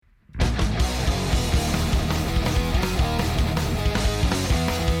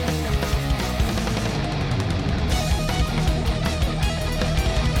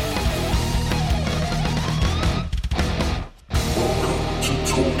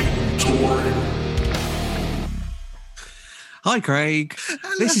Hi, Craig.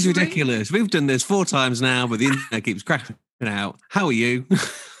 Hello, This is mate. ridiculous. We've done this 4 times now, but the internet keeps crashing out. How are you?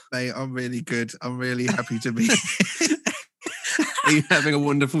 Mate, I'm really good. I'm really happy to be Are you having a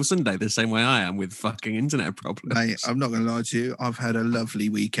wonderful Sunday the same way I am with fucking internet problems? Mate, I'm not going to lie to you. I've had a lovely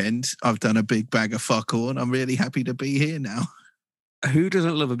weekend. I've done a big bag of fuck all, and I'm really happy to be here now. Who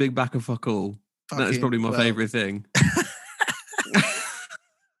doesn't love a big bag of fuck all? That is probably my favourite thing.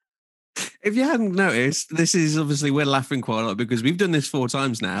 If you hadn't noticed, this is obviously we're laughing quite a lot because we've done this 4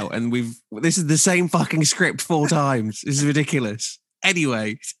 times now, and this is the same fucking script 4 times. This is ridiculous.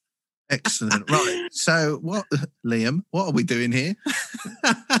 Anyway. Excellent. Right. So what, Liam, what are we doing here?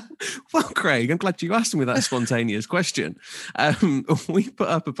 Well, Craig, I'm glad you asked me that spontaneous question. We put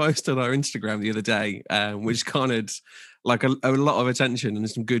up a post on our Instagram the other day, which garnered like a lot of attention and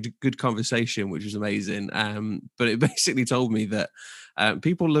some good conversation, which was amazing. But it basically told me that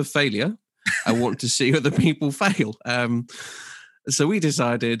people love failure. I want to see other people fail. So we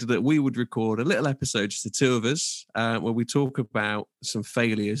decided that we would record a little episode, just the 2 of us, where we talk about some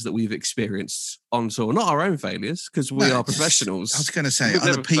failures that we've experienced on tour. Not our own failures, because we are professionals. I was going to say We've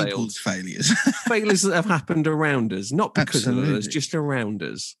other never people's failures. Failures that have happened around us, not because Absolutely. of us, just around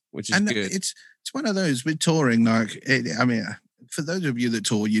us, which is And good. it's one of those with touring. For those of you that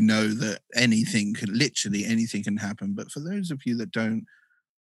tour, you know that literally anything can happen. But for those of you that don't,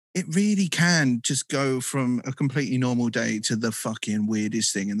 it really can just go from a completely normal day to the fucking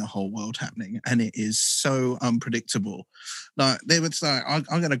weirdest thing in the whole world happening. And it is so unpredictable. I'm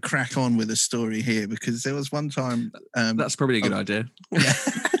going to crack on with a story here because there was one time. That's probably a good idea. Yeah.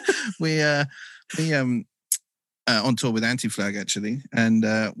 we on tour with Anti-Flag actually. And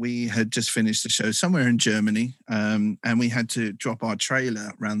we had just finished the show somewhere in Germany. And we had to drop our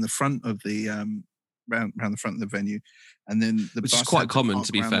trailer around the front of the, round the front of the venue. And then which is quite common,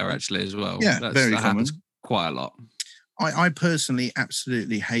 to be fair, actually, as well. Yeah, very common. Happens quite a lot. I personally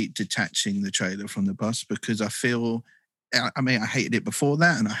absolutely hate detaching the trailer from the bus because I feel, I hated it before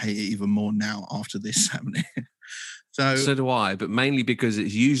that and I hate it even more now after this happening. So do I, but mainly because it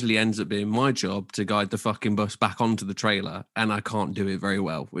usually ends up being my job to guide the fucking bus back onto the trailer and I can't do it very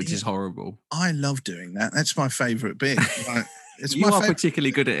well, which is horrible. I love doing that. That's my favourite bit. You are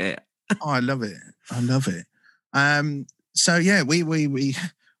particularly good at it. Oh, I love it. I love it. So yeah, we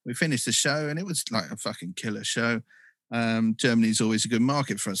finished the show and it was like a fucking killer show. Germany's always a good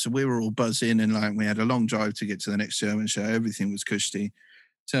market for us. So we were all buzzing and we had a long drive to get to the next German show. Everything was cushy.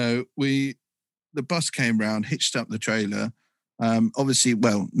 So the bus came round, hitched up the trailer. Obviously,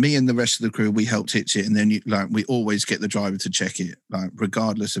 me and the rest of the crew, we helped hitch it. And then we always get the driver to check it,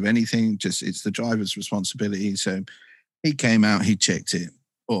 regardless of anything, just it's the driver's responsibility. So he came out, he checked it.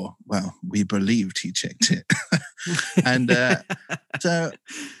 We believed he checked it. And so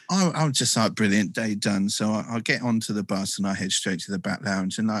I'm just like, brilliant, day done. So I get onto the bus and I head straight to the back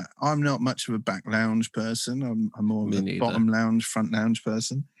lounge. And I'm not much of a back lounge person. I'm more of a bottom lounge, front lounge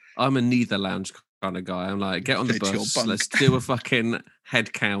person. I'm a neither lounge kind of guy. I'm like, get on the bus, let's do a fucking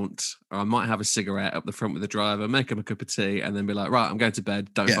head count. Or I might have a cigarette up the front with the driver, make him a cup of tea, and then be like, right, I'm going to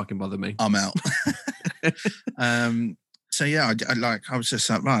bed. Don't fucking bother me. I'm out. So yeah, I was just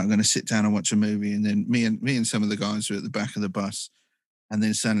like, right, I'm going to sit down and watch a movie, and then me and some of the guys were at the back of the bus, and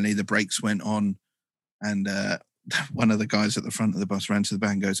then suddenly the brakes went on, and one of the guys at the front of the bus ran to the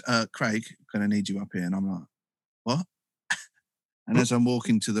back and goes, "Craig, I'm going to need you up here," and I'm like, "What?" And as I'm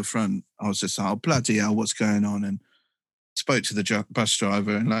walking to the front, I was just like, "Oh bloody hell, what's going on?" And spoke to the bus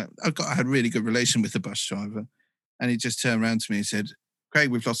driver, and I had a really good relation with the bus driver, and he just turned around to me and said,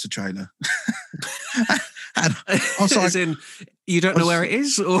 "Craig, we've lost the trailer." And I was like, as in, you don't know where it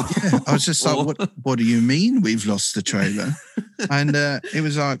is? Or I was just like, what do you mean we've lost the trailer? And it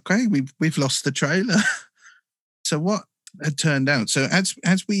was like, Craig, we've lost the trailer. So what had turned out? So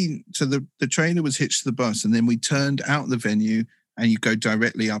the trailer was hitched to the bus, and then we turned out the venue, and you go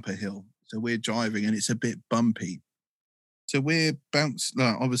directly up a hill. So we're driving, and it's a bit bumpy. So we're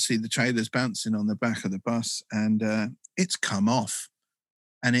obviously the trailer's bouncing on the back of the bus, and it's come off.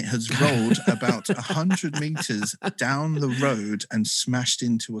 And it has rolled about 100 meters down the road and smashed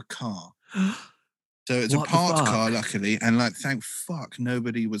into a car. So it's a parked car, luckily, and thank fuck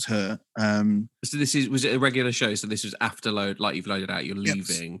nobody was hurt. So was it a regular show? So this was after load, like you've loaded out, you're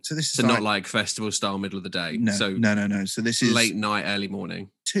leaving. So this is not like festival style middle of the day. No. So this is late night, early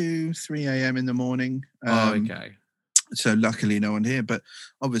morning, 2-3 a.m. in the morning. Okay. So luckily no one here, but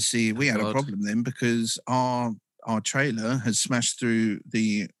obviously we had a problem then because our trailer has smashed through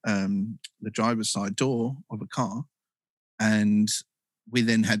the driver's side door of a car, and we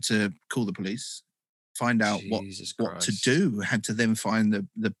then had to call the police. find out Jesus what to Christ. do. Had to then find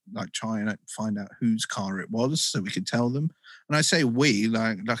the try and find out whose car it was so we could tell them. And I say we,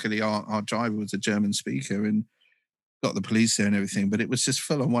 like, luckily our driver was a German speaker and got the police there and everything, but it was just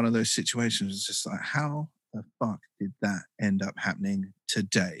full on one of those situations. It's just like, how the fuck did that end up happening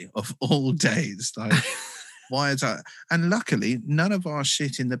today of all days? Like, why is that? And luckily, none of our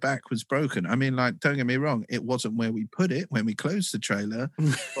shit in the back was broken. I mean, like, don't get me wrong, it wasn't where we put it when we closed the trailer,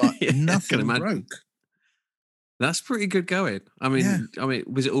 but Yeah, I can nothing imagine. broke. That's pretty good going. I mean,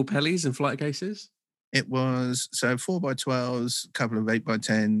 was it all Pellies and flight cases? It was so 4x12s, a couple of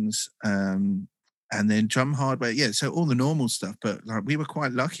 8x10s, and then drum hardware. Yeah, so all the normal stuff. But like, we were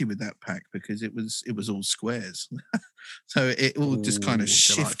quite lucky with that pack because it was all squares. So it all just kind Ooh, of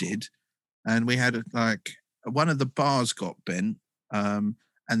shifted, and we had like one of the bars got bent, and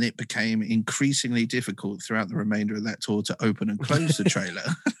it became increasingly difficult throughout the remainder of that tour to open and close the trailer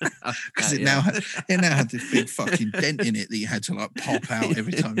because it now had this big fucking dent in it that you had to like pop out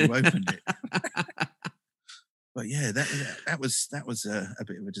every time you opened it. But yeah, that was a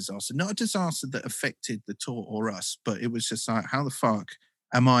bit of a disaster. Not a disaster that affected the tour or us, but it was just like, how the fuck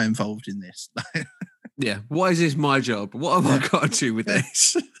am I involved in this? Yeah, why is this my job? What have I got to do with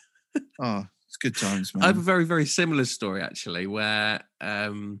this? Oh, it's good times, man. I have a very, very similar story actually, where I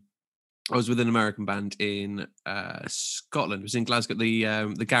was with an American band in Scotland. It was in Glasgow,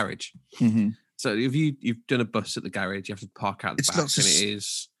 the garage. Mm-hmm. So if you've done a bus at the garage, you have to park out the back, and it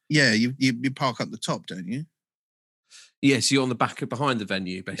is. Yeah, you park up the top, don't you? Yes, you're on the back behind the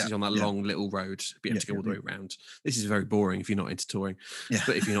venue, basically on that long little road. But you have to go all the way around. This is very boring if you're not into touring. Yeah.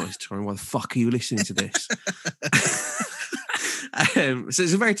 But if you're not into touring, why the fuck are you listening to this? So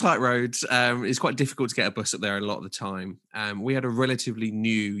it's a very tight road. It's quite difficult to get a bus up there a lot of the time. We had a relatively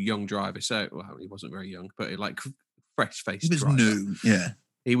new young driver. So, well, he wasn't very young, but like fresh-faced driver. He was new, yeah.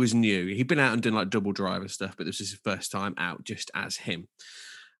 He was new. He'd been out and done like double driver stuff, but this was his first time out just as him.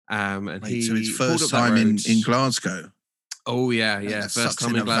 And so his first time in Glasgow. Oh yeah. First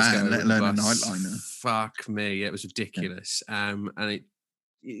time in Glasgow, let alone a nightliner. Fuck me, it was ridiculous. And it,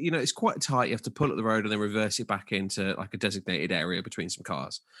 it's quite tight. You have to pull up the road and then reverse it back into like a designated area between some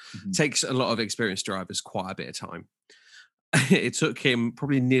cars. Mm-hmm. Takes a lot of experienced drivers quite a bit of time. It took him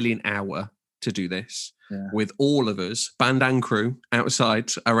probably nearly an hour to do this with all of us, band and crew,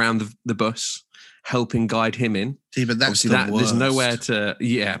 outside around the bus, helping guide him in. See, but that's there's nowhere to,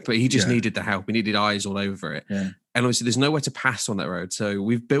 but he just needed the help. He needed eyes all over it. Yeah. And obviously there's nowhere to pass on that road. So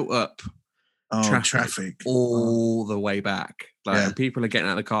we've built up traffic all the way back. And people are getting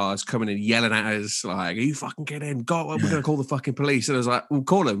out of the cars, coming in, yelling at us, like, are you fucking get in? God, we're going to call the fucking police. And I was like, well,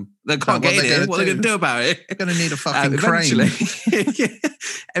 call them. They can't get in here. What are they going to do about it? They're going to need a fucking crane.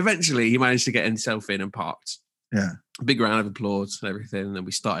 Eventually, he managed to get himself in and parked. Yeah. A big round of applause and everything. And then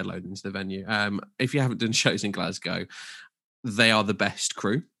we started loading into the venue. If you haven't done shows in Glasgow, they are the best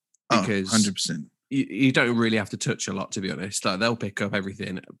crew. Because 100%. You don't really have to touch a lot, to be honest. Like, they'll pick up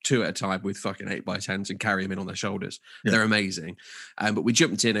everything 2 at a time with fucking 8x10s and carry them in on their shoulders. Yeah. They're amazing. But we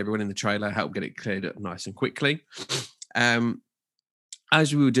jumped in, everyone in the trailer, helped get it cleared up nice and quickly.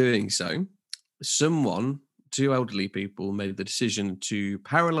 As we were doing so, 2 elderly people made the decision to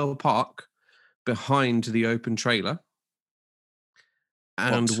parallel park behind the open trailer.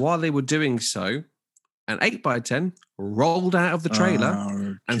 And while they were doing so, an 8x10 rolled out of the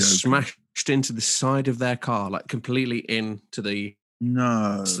trailer and smashed into the side of their car, like completely into the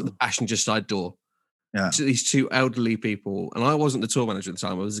passenger side door. Yeah. So these 2 elderly people, and I wasn't the tour manager at the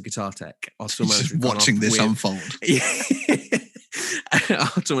time, I was a guitar tech. Our tour manager just watching this unfold.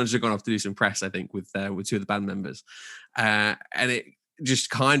 Our tour manager had gone off to do some press, I think, with 2 of the band members. And it just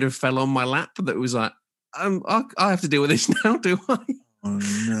kind of fell on my lap that was like, I have to deal with this now, do I? Oh,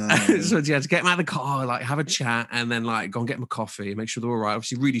 no. So you had to get them out of the car, like have a chat, and then like go and get them a coffee, make sure they're all right.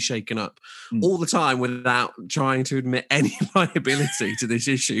 Obviously, really shaken up all the time without trying to admit any liability to this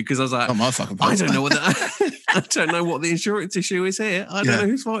issue. Because I was like, I don't know I don't know what the insurance issue is here. I don't know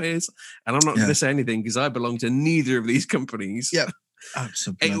whose fault it is, and I'm not going to say anything because I belong to neither of these companies. Yeah.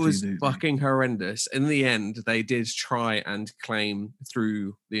 Absolutely. It was fucking horrendous. In the end, they did try and claim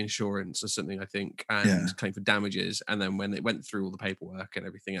through the insurance or something, I think, and claim for damages. And then when they went through all the paperwork and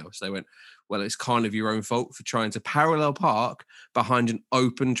everything else, they went, well, it's kind of your own fault for trying to parallel park behind an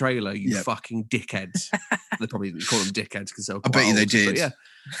open trailer, you fucking dickheads. They probably didn't call them dickheads because they were quite I bet you they did. Yeah.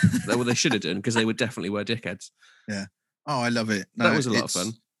 Well, they should have done because they definitely were dickheads. Yeah. Oh, I love it. No, that was a lot of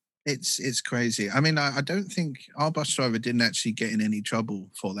fun. It's crazy. I mean, I don't think our bus driver didn't actually get in any trouble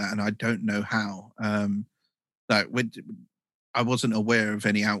for that, and I don't know how. Like I wasn't aware of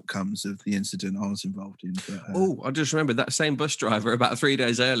any outcomes of the incident I was involved in. But, I just remembered that same bus driver about 3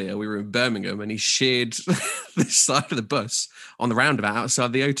 days earlier. We were in Birmingham and he sheared this side of the bus on the roundabout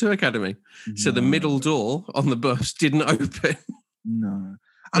outside the O2 Academy. No. So the middle door on the bus didn't open. No.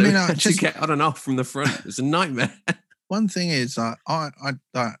 I mean, I just get on and off from the front. It's a nightmare. One thing is, I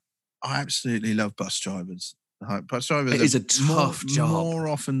absolutely love bus drivers. Bus drivers it is a tough job. More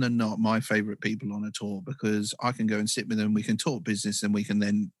often than not, my favourite people on a tour, because I can go and sit with them. We can talk business, and we can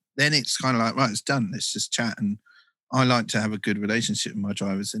then it's kind of like, right, it's done. Let's just chat. And I like to have a good relationship with my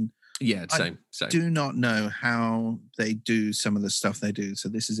drivers. And yeah, same. Do not know how they do some of the stuff they do. So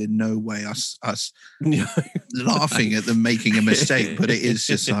this is in no way us laughing at them making a mistake, but it is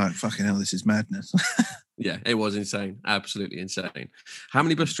just like, fucking hell, this is madness. Yeah, it was insane. Absolutely insane. How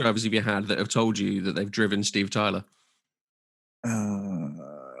many bus drivers have you had that have told you that they've driven Steve Tyler?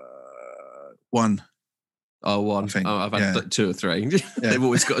 One. Oh, one. I've had 2 or 3. Yeah. They've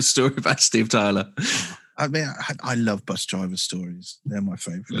always got a story about Steve Tyler. I mean, I love bus driver stories. They're my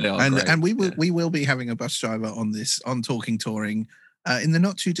favourite. They are great. And we will be having a bus driver on Talking Touring in the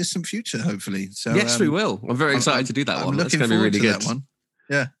not too distant future, hopefully. So yes, we will. I'm very excited to do that one. That's going to be really good. That one.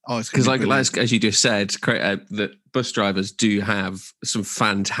 Yeah. Because as you just said, that bus drivers do have some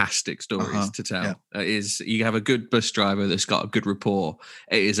fantastic stories to tell. Yeah. You have a good bus driver that's got a good rapport.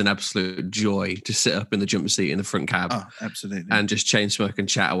 It is an absolute joy to sit up in the jumper seat in the front cab. Oh, absolutely. And just chain smoke and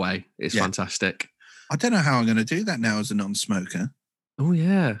chat away. It's fantastic. I don't know how I'm going to do that now as a non-smoker. Oh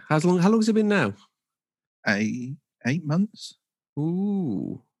yeah. How long has it been now? 8 months.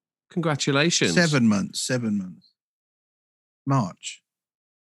 Ooh. Congratulations. 7 months. March.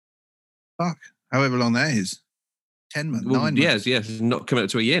 Fuck. However long that is. 10 months. 9 months. Yes. Not coming up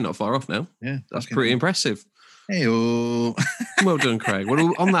to a year, not far off now. Yeah. That's pretty impressive. Hey-oh. Well done, Craig.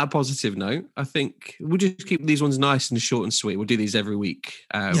 Well, on that positive note, I think we'll just keep these ones nice and short and sweet. We'll do these every week.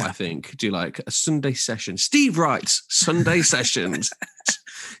 I think. Do like a Sunday session. Steve writes Sunday sessions.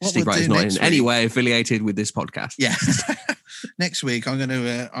 Steve Wright is not in any way affiliated with this podcast. Yeah. Next week, I'm going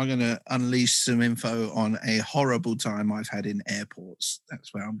to unleash some info on a horrible time I've had in airports.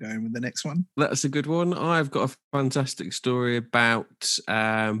 That's where I'm going with the next one. That's a good one. I've got a fantastic story about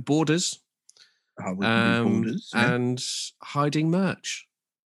borders. Borders, yeah. And hiding merch.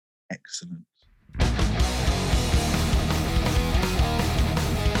 Excellent.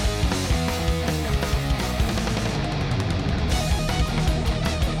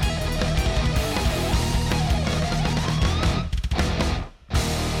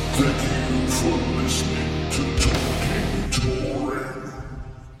 Thank you for listening.